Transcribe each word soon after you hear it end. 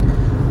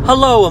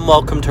Hello and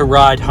welcome to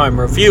Ride Home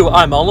Review.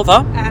 I'm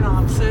Oliver. And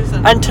I'm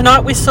Susan. And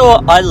tonight we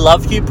saw I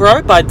Love You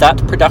Bro by That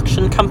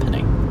Production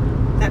Company.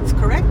 That's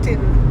correct,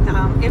 in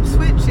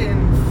Ipswich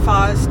in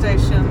Fire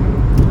Station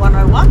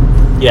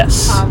 101.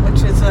 Yes.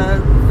 Which is a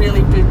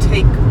really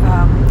boutique,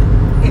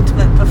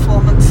 intimate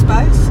performance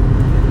space.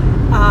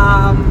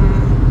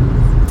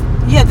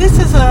 This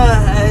is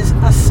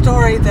a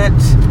story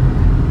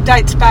that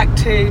dates back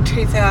to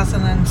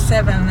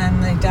 2007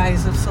 and the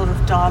days of sort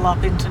of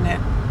dial-up internet,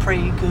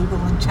 pre-Google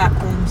and chat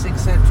rooms,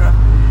 etc.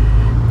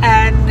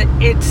 And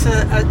it's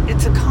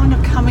a kind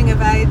of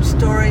coming-of-age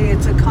story.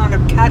 It's a kind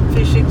of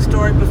catfishing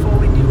story before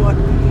we knew what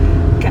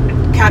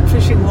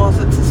catfishing was.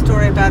 It's a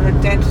story about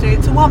identity.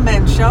 It's a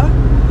one-man show.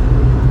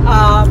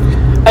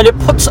 And it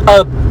puts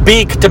a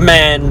big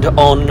demand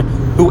on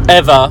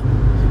whoever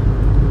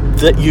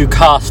that you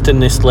cast in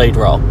this lead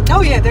role.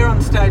 Oh yeah, they're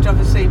on stage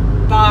obviously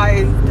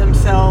by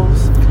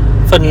themselves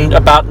for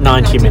about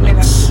 90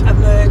 minutes.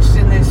 Emerged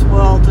in this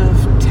world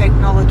of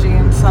technology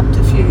and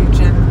subterfuge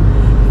and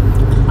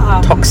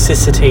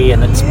toxicity,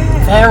 and it's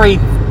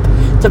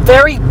a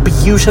very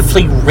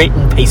beautifully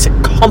written piece, a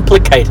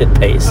complicated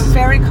piece. A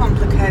very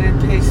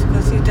complicated piece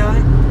because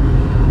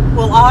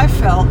I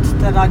felt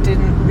that I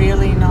didn't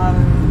really know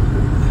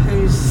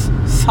whose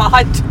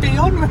side to be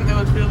on when there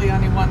was really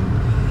only one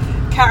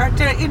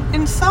character.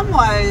 In some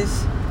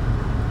ways,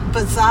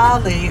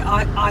 bizarrely,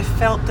 I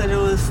felt that there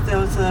was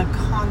a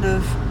kind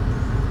of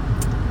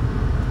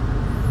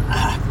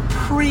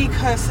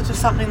precursor to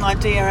something like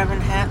Dear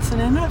Evan Hansen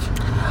in it,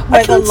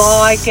 where the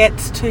lie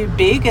gets too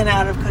big and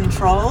out of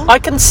control. I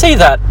can see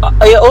that.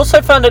 I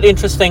also found it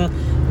interesting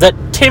that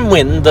Tim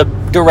Wynn, the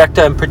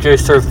director and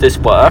producer of this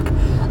work,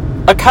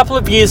 a couple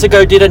of years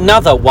ago did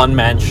another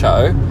one-man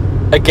show,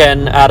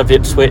 again out of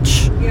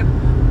Ipswich,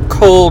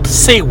 called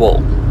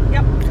Seawall.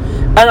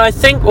 And I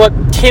think what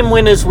Tim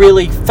Wynn has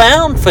really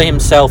found for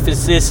himself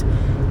is this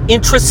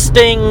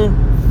interesting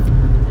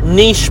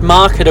niche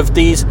market of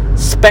these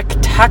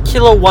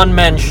spectacular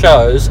one-man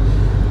shows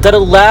that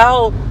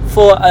allow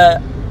for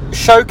a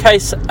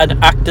showcase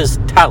an actor's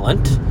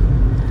talent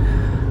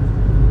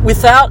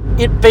without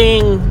it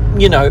being,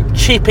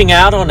 cheaping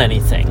out on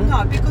anything.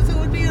 No, because it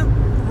would be a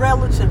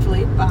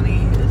relatively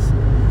bunny ears,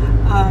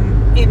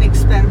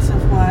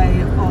 inexpensive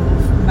way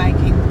of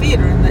making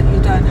theatre, in that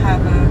you don't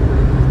have a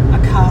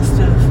cast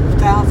of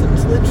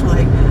thousands,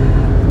 literally,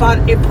 but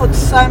it puts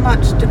so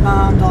much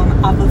demand on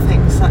other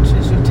things such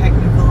as your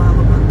technical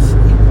elements,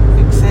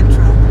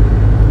 etc.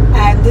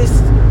 And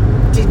this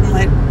didn't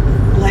let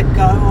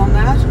go on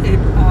that. It,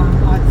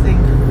 I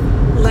think,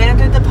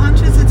 landed the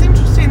punches. It's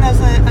interesting. There's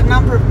a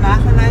number of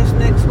matinees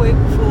next week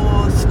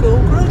for school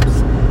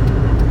groups,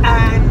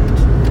 and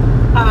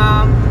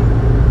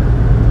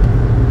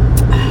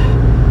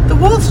the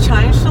world's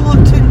changed a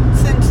lot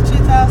since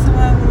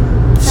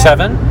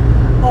 2007.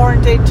 Or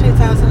indeed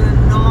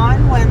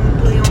 2009 when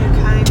Leon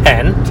Kane...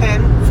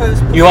 10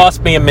 first... You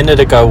asked me a minute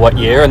ago what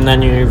year, and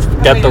then you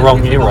got the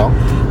wrong year wrong.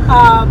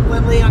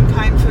 When Leon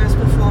Kane first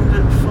performed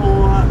it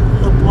for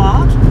Le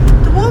Bois.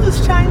 The world has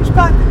changed,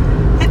 but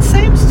it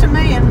seems to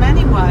me in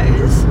many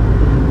ways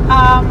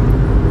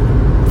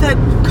that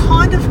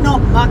kind of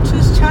not much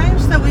has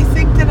changed, that we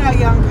think that our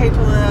young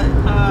people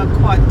are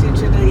quite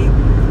digitally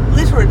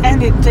literate,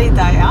 and indeed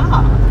they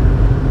are.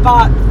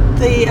 But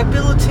the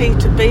ability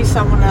to be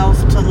someone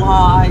else, to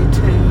lie,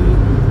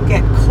 to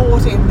get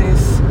caught in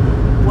this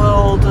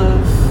world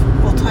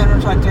of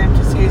alternate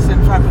identities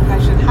and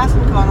fabrication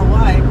hasn't gone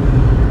away.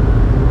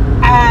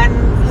 And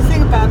the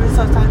thing about it is,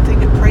 I don't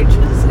think it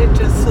preaches. It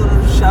just sort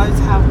of shows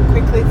how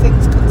quickly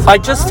things can spiral. I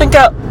just think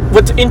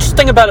what's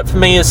interesting about it for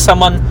me as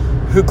someone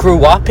who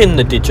grew up in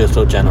the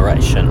digital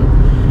generation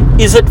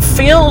is it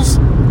feels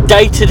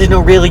dated in a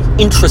really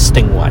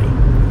interesting way.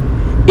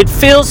 It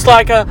feels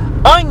like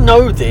I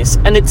know this,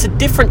 and it's a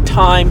different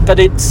time, but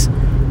it's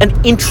an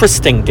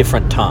interesting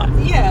different time.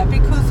 Yeah,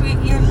 because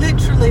you're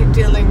literally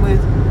dealing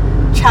with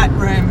chat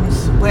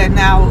rooms where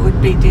now it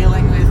would be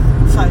dealing with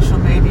social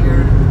media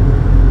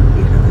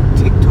and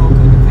TikTok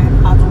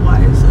and other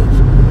ways of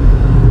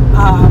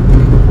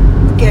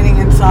getting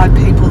inside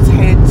people's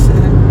heads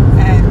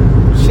and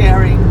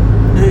sharing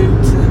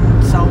nudes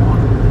and so on.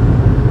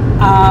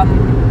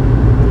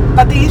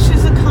 But the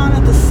issues are kind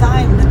of the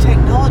same. The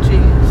technology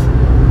is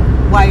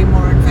way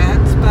more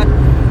advanced, but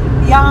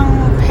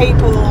young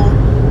people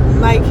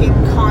making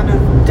kind of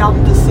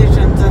dumb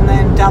decisions and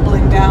then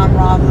doubling down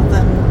rather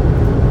than...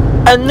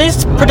 And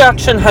this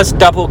production has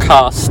double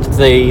cast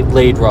the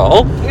lead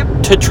role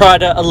to try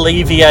to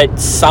alleviate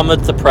some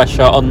of the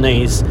pressure on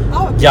these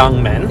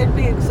young men. It'd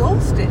be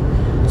exhausting.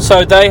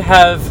 So they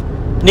have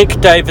Nick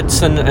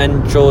Davidson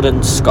and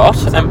Jordan Scott.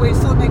 So we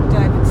saw Nick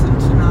Davidson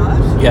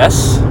tonight.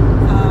 Yes.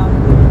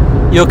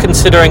 You're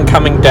considering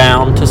coming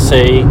down to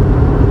see...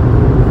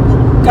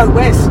 Go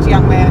west,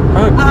 young man.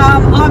 Oh.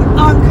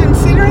 I'm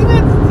considering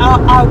it.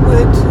 I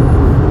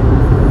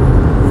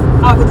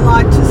would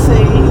like to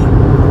see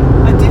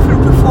a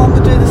different performer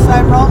do the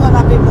same role, and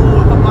I'd be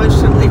more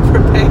emotionally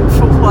prepared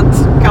for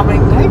what's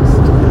coming next,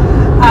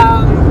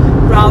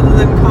 rather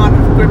than kind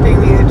of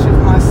gripping the edge of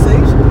my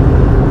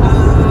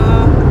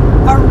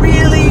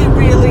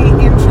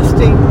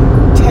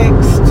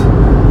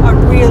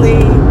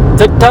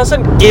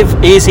doesn't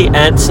give easy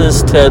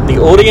answers to the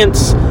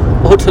audience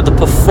or to the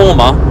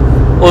performer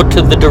or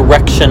to the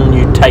direction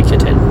you take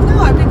it in.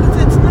 No, because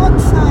it's not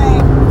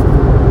saying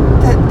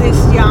that this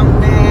young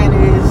man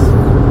is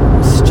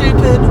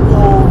stupid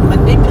or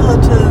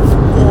manipulative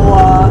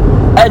or...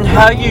 And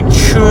how you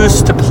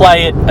choose to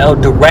play it or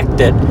direct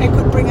it. It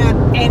could bring out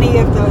any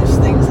of those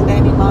things at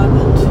any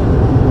moment.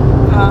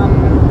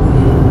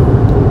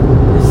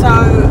 So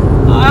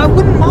I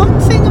wouldn't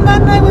mind seeing a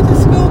matinee with a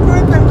school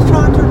group and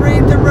trying to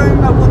read the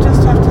room, but we'll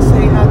just have to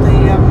see how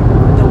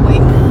the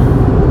week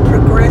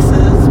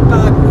progresses.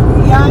 But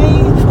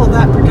yay for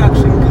that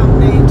production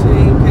company to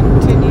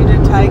continue to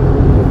take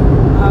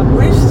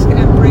risks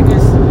and bring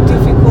us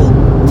difficult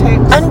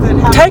texts And that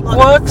have take a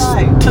lot works to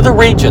say. to the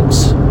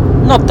regions.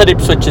 Not that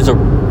Ipswich is a,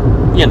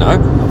 you know...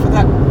 For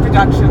that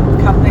production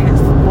company is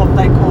what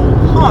they call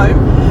home.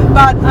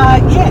 But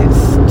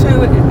yes,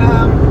 to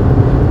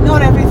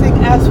not everything,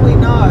 as we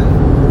know,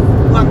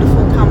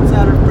 wonderful comes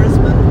out of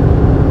Brisbane.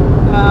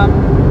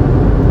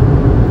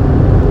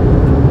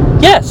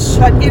 Yes.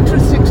 But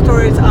interesting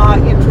stories are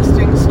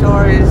interesting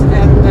stories,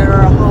 and there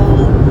are a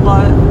whole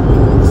lot,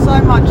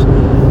 so much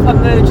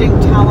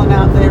emerging talent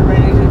out there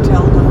ready to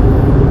tell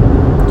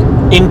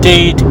them.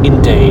 Indeed,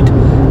 indeed.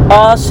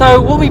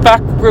 So we'll be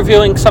back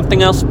reviewing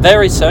something else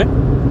very soon.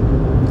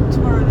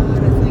 Tomorrow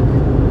night, I think.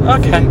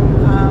 Okay. See,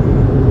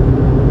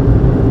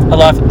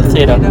 Alive at the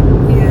theatre.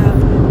 Yeah.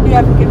 You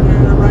haven't given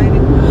it a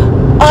rating.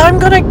 I'm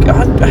gonna...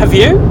 have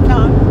you?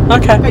 No.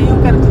 Okay. But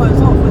you're going to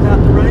close off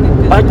without the rating.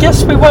 I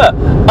guess we were.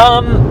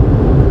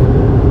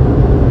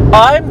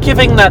 I'm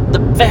giving that the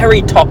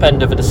very top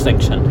end of a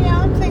distinction.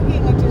 Yeah, I'm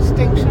thinking a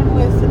distinction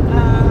with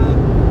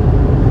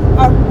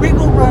a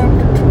wriggle room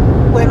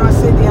when I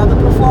see the other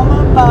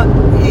performer, but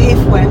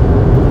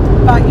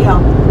yeah,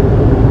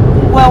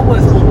 well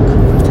worth a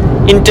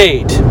look.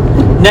 Indeed.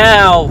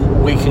 Now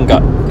we can go.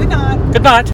 Good night. Good night.